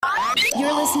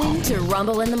You're listening to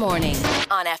Rumble in the Morning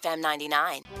on FM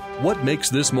 99. What makes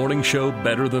this morning show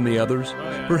better than the others?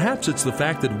 Perhaps it's the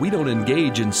fact that we don't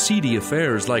engage in seedy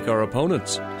affairs like our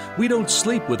opponents. We don't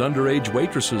sleep with underage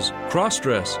waitresses,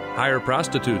 cross-dress, hire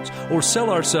prostitutes, or sell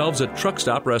ourselves at truck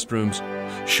stop restrooms.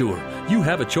 Sure, you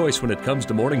have a choice when it comes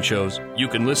to morning shows. You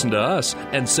can listen to us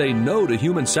and say no to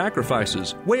human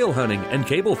sacrifices, whale hunting, and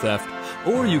cable theft.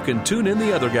 Or you can tune in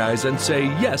the other guys and say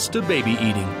yes to baby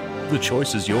eating. The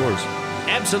choice is yours.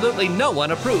 Absolutely no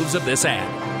one approves of this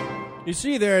ad. You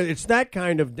see there, it's that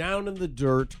kind of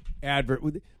down-in-the-dirt advert.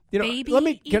 You know,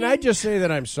 Baby can I just say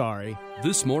that I'm sorry?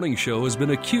 This morning show has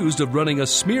been accused of running a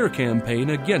smear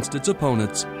campaign against its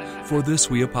opponents. For this,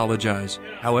 we apologize.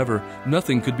 However,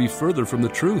 nothing could be further from the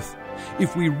truth.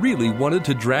 If we really wanted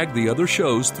to drag the other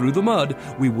shows through the mud,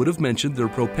 we would have mentioned their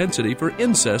propensity for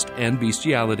incest and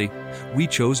bestiality. We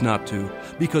chose not to,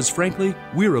 because frankly,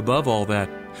 we're above all that.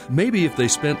 Maybe if they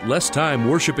spent less time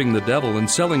worshiping the devil and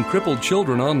selling crippled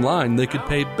children online, they could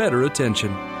pay better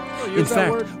attention. In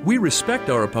fact, we respect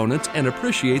our opponents and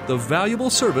appreciate the valuable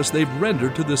service they've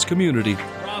rendered to this community.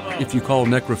 If you call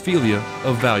necrophilia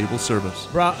a valuable service.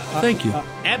 Thank you.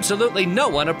 Absolutely no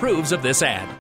one approves of this ad.